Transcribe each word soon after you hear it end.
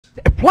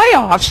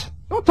Playoffs?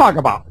 Don't talk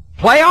about it.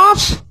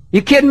 Playoffs?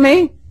 You kidding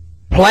me?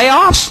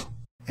 Playoffs?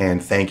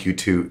 And thank you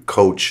to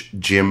Coach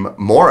Jim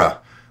Mora.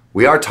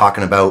 We are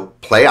talking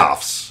about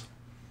playoffs.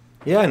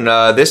 Yeah,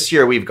 and this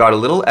year we've got a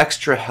little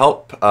extra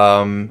help.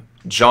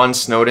 John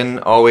Snowden,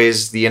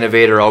 always the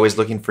innovator, always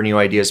looking for new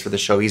ideas for the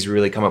show. He's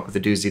really come up with a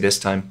doozy this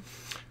time.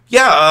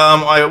 Yeah,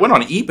 I went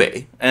on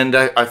eBay and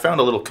I found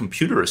a little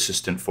computer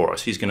assistant for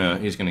us. He's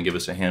gonna give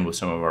us a hand with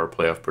some of our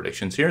playoff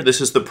predictions here.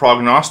 This is the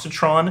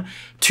Prognostitron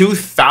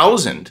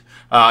 2000.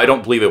 I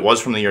don't believe it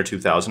was from the year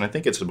 2000. I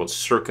think it's about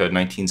circa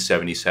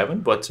 1977.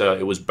 But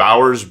it was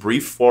Bauer's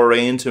brief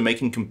foray into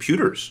making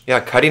computers. Yeah,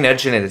 cutting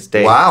edge in its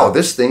day. Wow,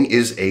 this thing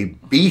is a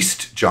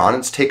beast, John.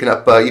 It's taken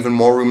up even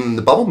more room than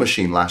the bubble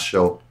machine last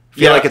show. I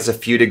feel like it's a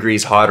few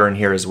degrees hotter in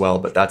here as well,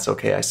 but that's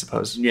okay, I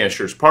suppose. Yeah,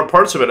 sure.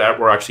 Parts of it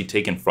were actually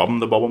taken from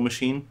the bubble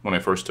machine. When I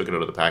first took it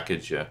out of the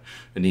package, it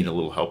needed a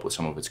little help with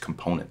some of its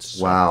components.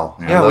 Wow.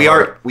 Yeah,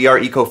 we are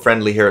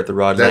eco-friendly here at the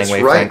Rod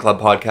Langway Fan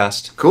Club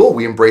podcast. Cool.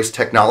 We embrace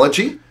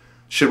technology.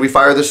 Should we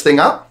fire this thing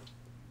up?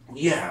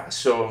 Yeah,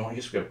 so I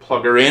guess we got to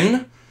plug her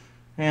in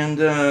and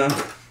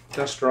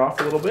dust her off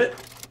a little bit.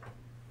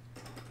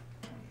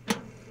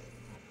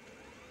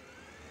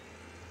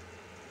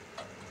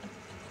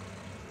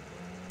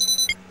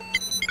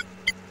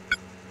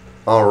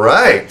 All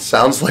right.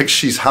 Sounds like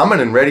she's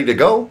humming and ready to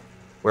go.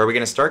 Where are we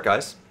going to start,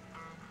 guys?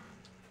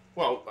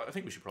 Well, I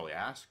think we should probably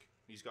ask.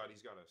 He's got a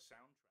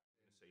soundtrack.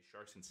 Say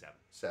Sharks in 7.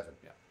 7.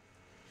 Yeah.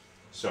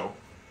 So.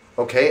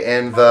 Okay,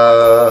 and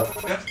the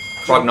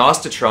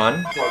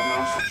Prognostitron.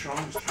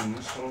 Prognostitron. Let's turn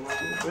this over a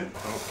little bit.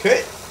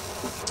 Okay.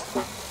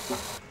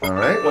 All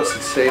right. What's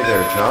it say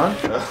there, John?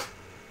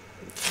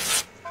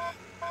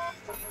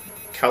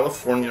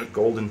 California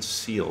Golden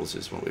Seals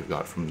is what we've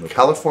got from the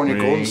California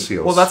Golden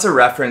Seals. Well, that's a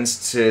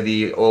reference to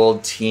the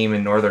old team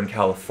in Northern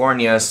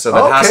California, so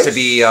that has to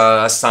be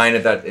a sign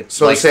of that. It's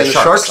so like the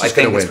Sharks. I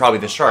think it's probably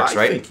the Sharks,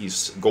 right? I think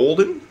he's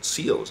Golden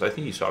Seals. I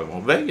think he's talking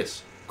about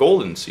Vegas.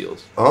 Golden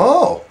Seals.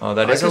 Oh,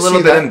 that is a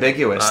little bit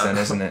ambiguous, then,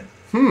 isn't it?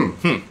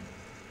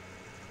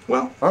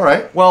 Well, all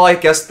right. Well, I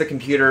guess the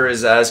computer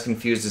is as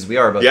confused as we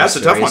are about this. Yeah, it's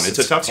a tough one. It's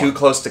a tough one. Too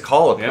close to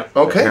call. Yeah.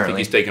 Okay. I think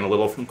he's taking a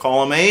little from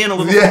column A and a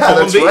little from column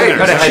that's B. right.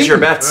 Gotta hedge your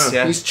bets.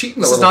 Yeah. He's cheating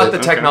a this little bit.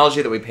 This is not the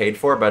technology that we paid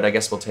for, but I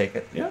guess we'll take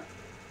it. Yeah.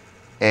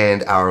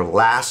 And our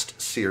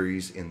last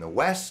series in the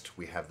West,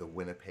 we have the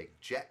Winnipeg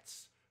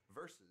Jets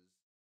versus.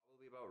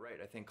 Probably about right.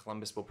 I think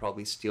Columbus will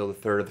probably steal the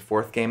third or the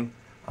fourth game,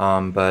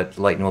 but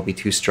Lightning will be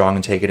too strong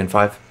and take it in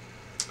 5.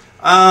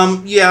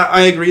 Yeah,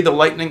 I agree. The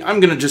Lightning, I'm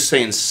going to just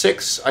say in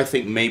 6. I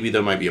think maybe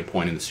there might be a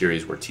point in the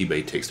series where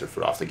T-Bay takes their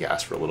foot off the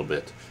gas for a little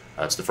bit.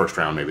 It's the first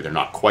round. Maybe they're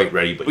not quite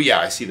ready. But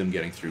yeah, I see them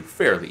getting through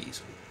fairly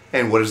easily.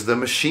 And what does the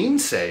machine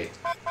say?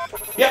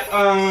 Yeah,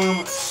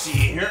 let's see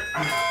here.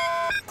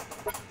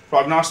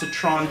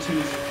 Prognostitron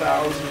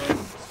 2000.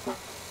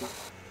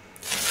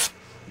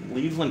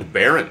 Cleveland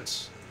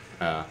Barons.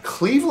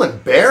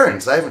 Cleveland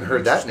Barons. I haven't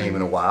heard that name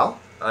in a while.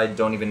 I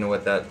don't even know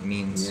what that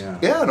means.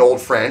 Yeah, an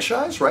old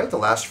franchise, right? The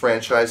last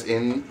franchise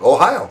in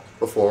Ohio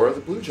before the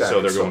Blue Jackets.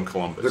 So they're going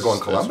Columbus. They're going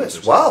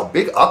Columbus. Wow,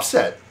 big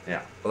upset.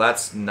 Yeah. Well,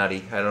 that's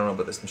nutty. I don't know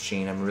about this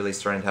machine. I'm really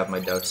starting to have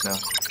my doubts now.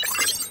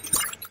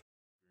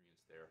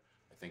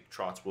 I think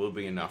Trotz will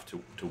be enough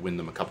to win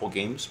them a couple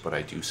games, but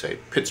I do say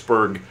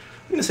Pittsburgh.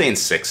 I'm going to say in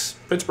 6.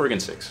 Pittsburgh in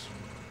 6.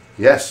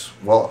 Yes.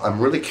 Well,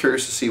 I'm really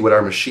curious to see what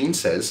our machine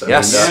says.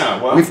 Yes.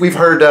 Well, we've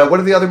heard, what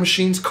are the other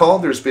machines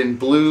called? There's been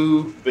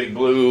Blue. Big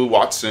Blue,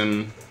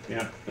 Watson.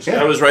 Yeah.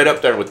 I was right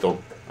up there with them.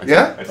 I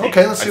think.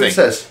 Okay, let's see what it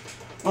says.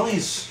 Well,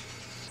 he's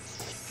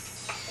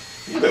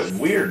a bit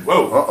weird.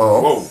 Whoa.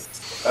 Uh-oh. Whoa.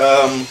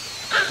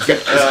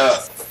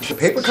 Is the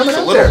paper coming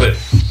out a little there? bit.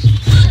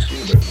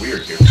 It's a bit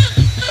weird here.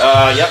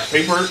 Yep,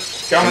 paper.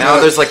 Now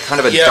there's like kind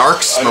of a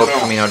dark smoke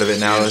coming out of it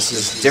now. This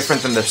is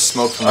different than the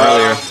smoke from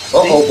earlier.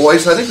 Uh-oh,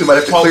 boys. I think we might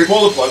have to clear...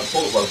 Pull the plug.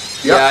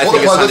 Yeah, I pull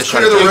think the plug. it's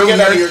time to Let's shut clear it the room. Get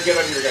out of here,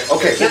 guys.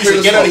 Okay,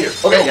 Seriously, get out of here.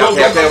 Okay,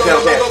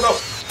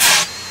 Go.